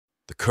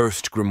The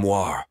Cursed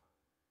Grimoire.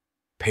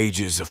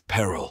 Pages of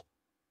Peril.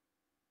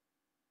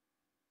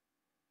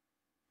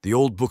 The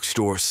old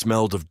bookstore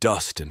smelled of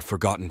dust and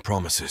forgotten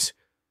promises.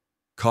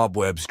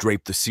 Cobwebs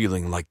draped the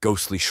ceiling like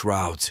ghostly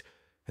shrouds,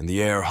 and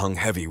the air hung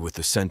heavy with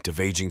the scent of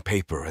aging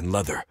paper and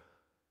leather.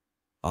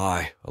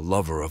 I, a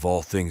lover of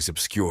all things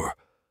obscure,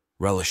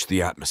 relished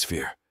the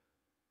atmosphere.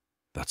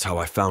 That's how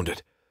I found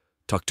it,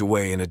 tucked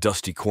away in a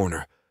dusty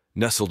corner,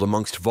 nestled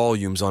amongst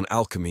volumes on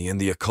alchemy and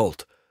the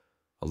occult,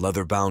 a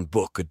leather-bound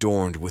book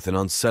adorned with an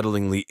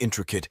unsettlingly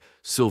intricate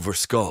silver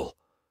skull.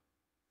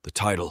 The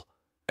title,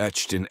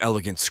 etched in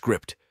elegant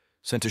script,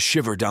 sent a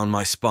shiver down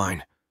my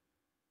spine.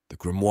 The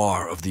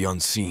Grimoire of the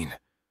Unseen.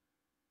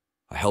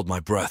 I held my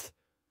breath,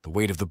 the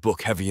weight of the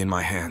book heavy in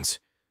my hands.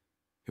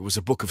 It was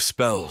a book of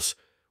spells,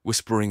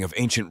 whispering of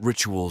ancient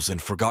rituals and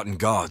forgotten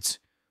gods.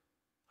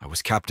 I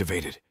was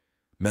captivated,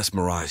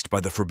 mesmerized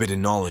by the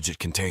forbidden knowledge it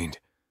contained.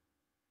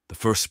 The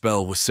first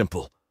spell was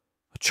simple,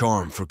 a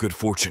charm for good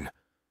fortune.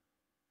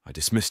 I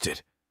dismissed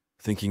it,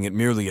 thinking it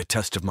merely a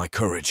test of my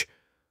courage,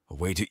 a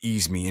way to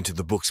ease me into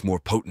the book's more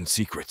potent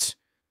secrets.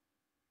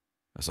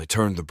 As I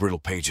turned the brittle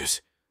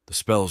pages, the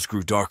spells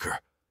grew darker,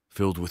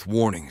 filled with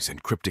warnings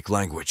and cryptic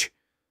language.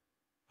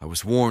 I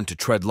was warned to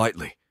tread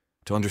lightly,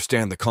 to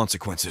understand the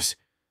consequences,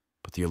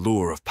 but the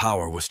allure of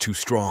power was too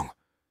strong.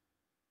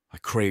 I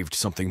craved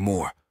something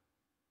more,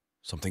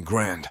 something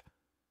grand.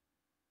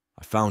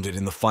 I found it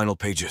in the final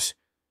pages,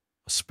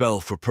 a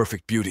spell for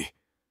perfect beauty.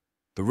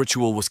 The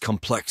ritual was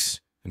complex,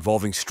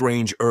 involving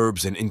strange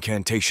herbs and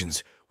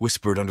incantations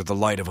whispered under the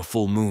light of a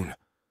full moon.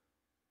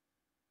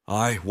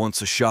 I,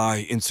 once a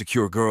shy,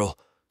 insecure girl,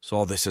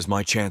 saw this as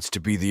my chance to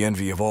be the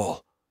envy of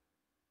all.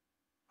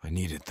 I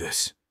needed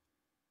this.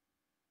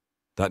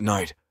 That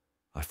night,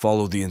 I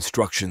followed the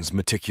instructions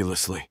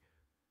meticulously.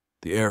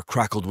 The air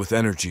crackled with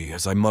energy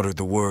as I muttered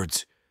the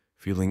words,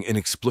 feeling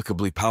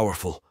inexplicably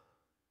powerful.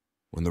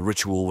 When the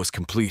ritual was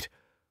complete,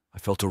 I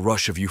felt a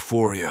rush of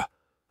euphoria,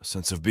 a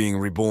sense of being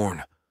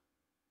reborn.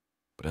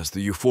 But as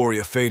the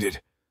euphoria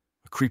faded,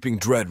 a creeping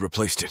dread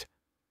replaced it.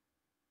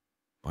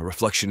 My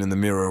reflection in the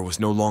mirror was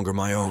no longer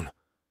my own.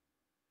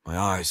 My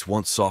eyes,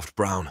 once soft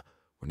brown,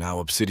 were now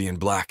obsidian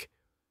black.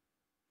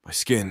 My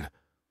skin,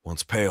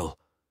 once pale,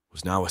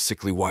 was now a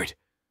sickly white,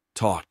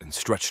 taut and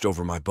stretched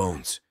over my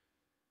bones.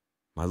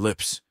 My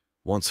lips,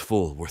 once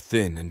full, were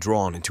thin and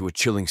drawn into a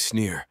chilling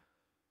sneer.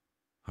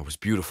 I was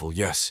beautiful,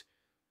 yes,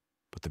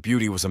 but the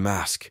beauty was a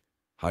mask,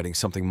 hiding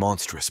something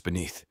monstrous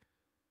beneath.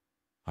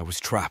 I was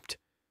trapped,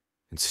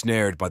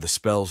 ensnared by the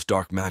spell's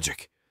dark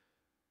magic.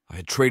 I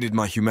had traded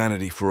my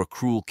humanity for a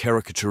cruel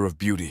caricature of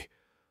beauty,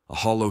 a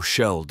hollow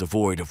shell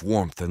devoid of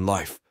warmth and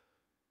life.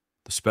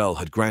 The spell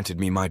had granted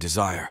me my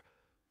desire,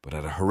 but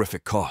at a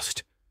horrific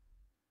cost.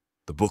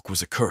 The book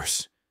was a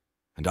curse,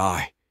 and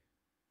I,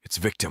 its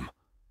victim.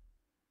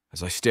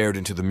 As I stared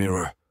into the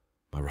mirror,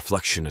 my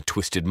reflection a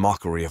twisted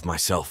mockery of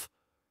myself,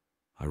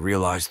 I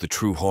realized the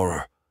true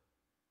horror.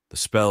 The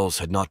spells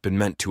had not been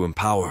meant to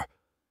empower,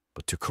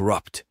 but to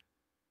corrupt.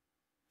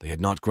 They had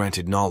not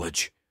granted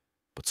knowledge,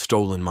 but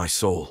stolen my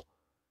soul.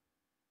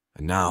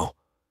 And now,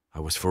 I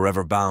was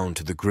forever bound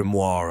to the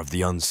grimoire of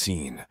the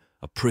unseen,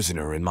 a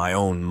prisoner in my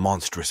own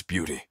monstrous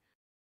beauty.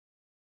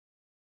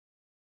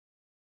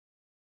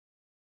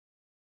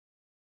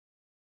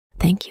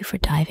 Thank you for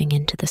diving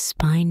into the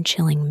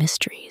spine-chilling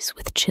mysteries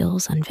with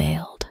Chills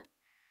Unveiled.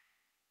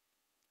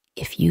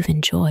 If you've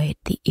enjoyed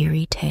the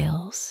eerie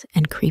tales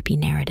and creepy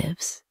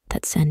narratives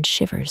that send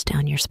shivers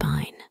down your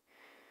spine,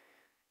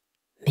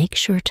 make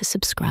sure to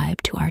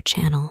subscribe to our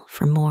channel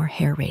for more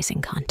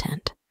hair-raising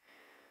content.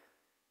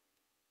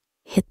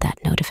 Hit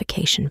that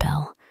notification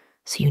bell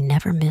so you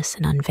never miss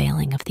an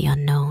unveiling of the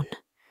unknown.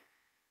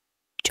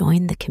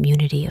 Join the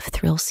community of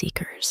thrill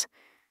seekers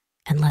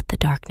and let the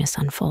darkness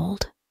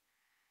unfold.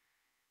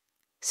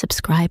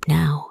 Subscribe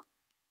now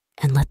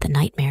and let the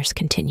nightmares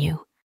continue.